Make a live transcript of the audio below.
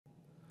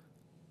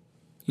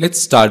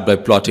Let's start by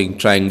plotting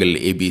triangle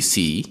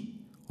ABC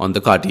on the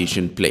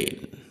Cartesian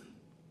plane.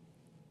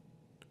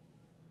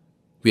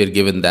 We are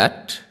given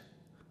that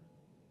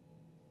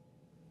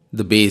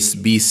the base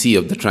BC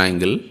of the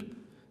triangle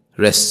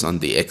rests on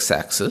the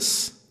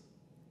x-axis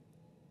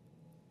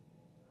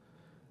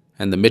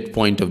and the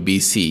midpoint of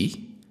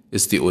BC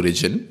is the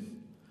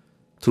origin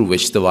through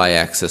which the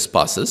y-axis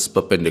passes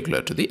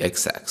perpendicular to the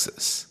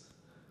x-axis.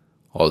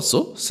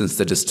 Also, since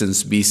the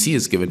distance BC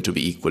is given to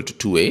be equal to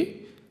 2a,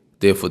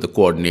 therefore the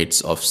coordinates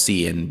of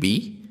C and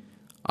B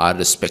are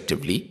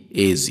respectively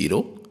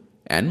a0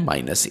 and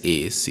minus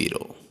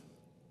a0.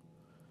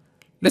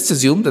 Let's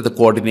assume that the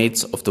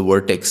coordinates of the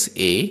vertex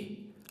A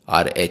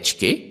are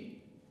hk.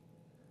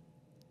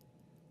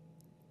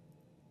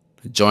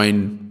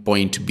 Join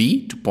point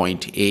B to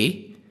point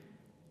A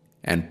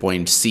and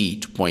point C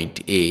to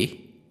point A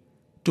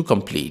to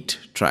complete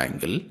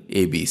triangle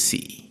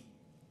ABC.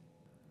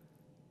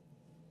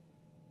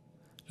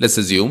 Let's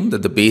assume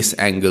that the base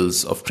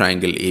angles of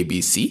triangle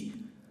ABC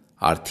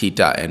are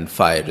theta and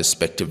phi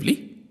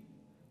respectively.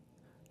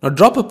 Now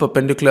drop a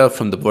perpendicular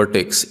from the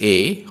vertex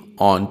A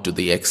onto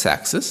the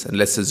x-axis and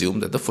let's assume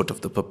that the foot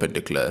of the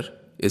perpendicular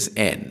is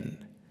n.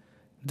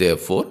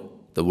 Therefore,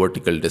 the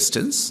vertical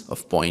distance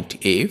of point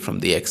A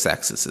from the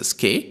x-axis is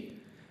k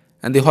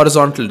and the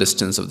horizontal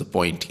distance of the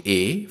point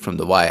A from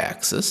the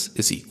y-axis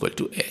is equal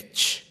to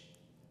h.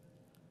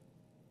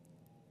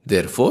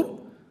 Therefore,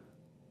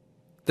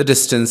 the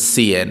distance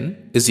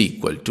Cn is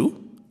equal to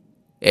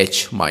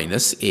h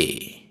minus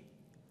a.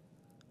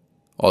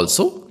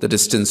 Also, the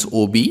distance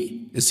OB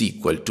is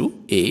equal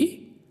to a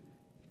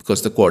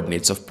because the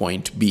coordinates of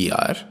point B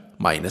are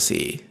minus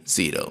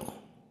a0.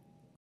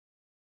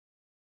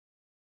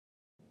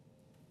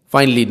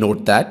 Finally,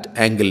 note that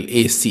angle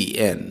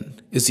ACN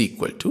is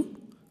equal to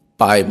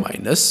pi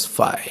minus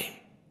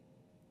phi.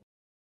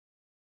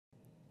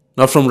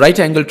 Now from right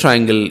angle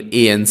triangle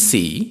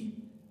ANC,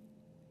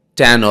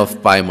 tan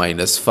of pi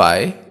minus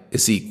phi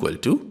is equal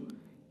to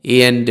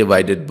an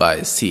divided by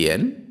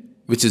cn,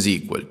 which is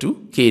equal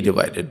to k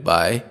divided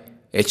by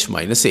h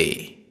minus a.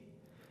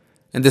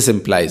 And this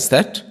implies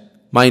that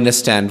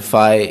minus tan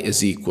phi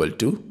is equal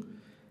to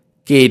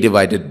k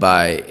divided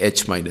by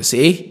h minus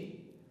a,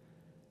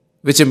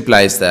 which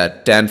implies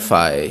that tan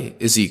phi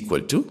is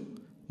equal to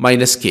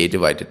minus k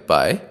divided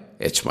by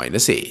h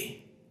minus a.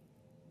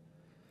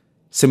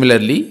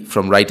 Similarly,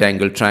 from right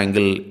angle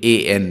triangle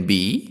ANB,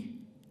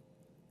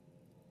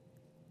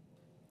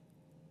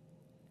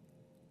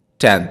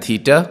 tan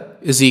theta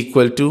is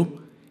equal to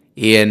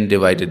an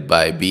divided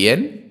by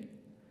bn,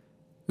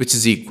 which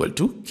is equal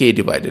to k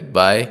divided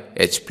by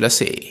h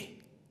plus a.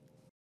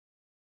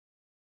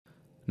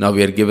 Now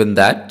we are given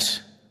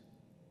that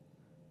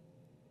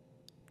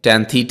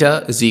tan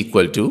theta is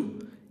equal to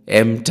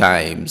m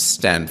times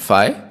tan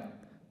phi.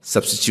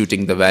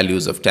 Substituting the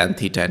values of tan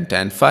theta and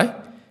tan phi,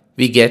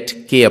 we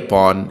get k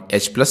upon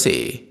h plus a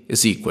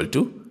is equal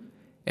to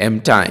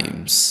m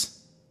times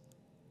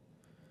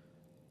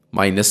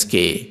minus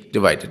k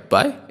divided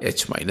by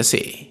h minus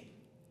a.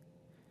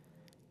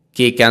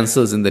 K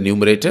cancels in the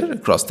numerator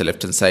across the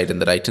left hand side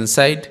and the right hand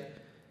side.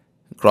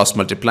 Cross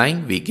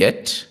multiplying, we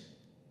get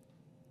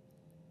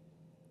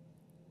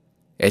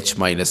h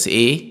minus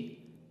a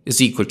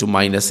is equal to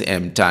minus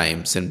m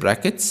times in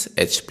brackets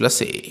h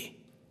plus a.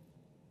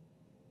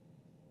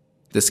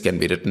 This can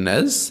be written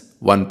as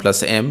 1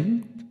 plus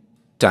m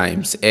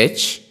times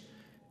h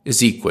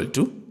is equal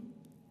to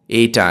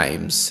a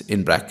times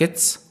in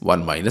brackets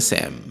 1 minus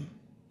m.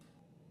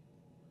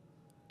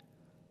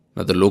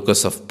 Now the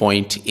locus of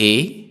point A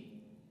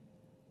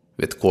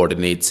with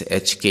coordinates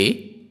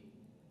hk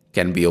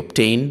can be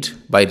obtained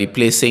by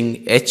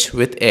replacing h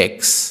with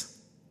x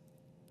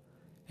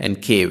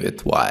and k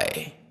with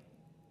y.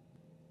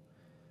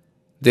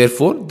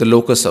 Therefore, the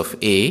locus of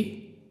A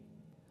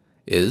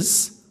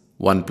is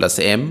 1 plus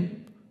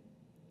m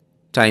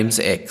times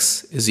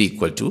x is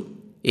equal to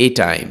a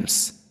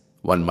times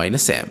 1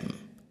 minus m.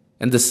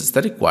 And this is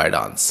the required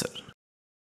answer.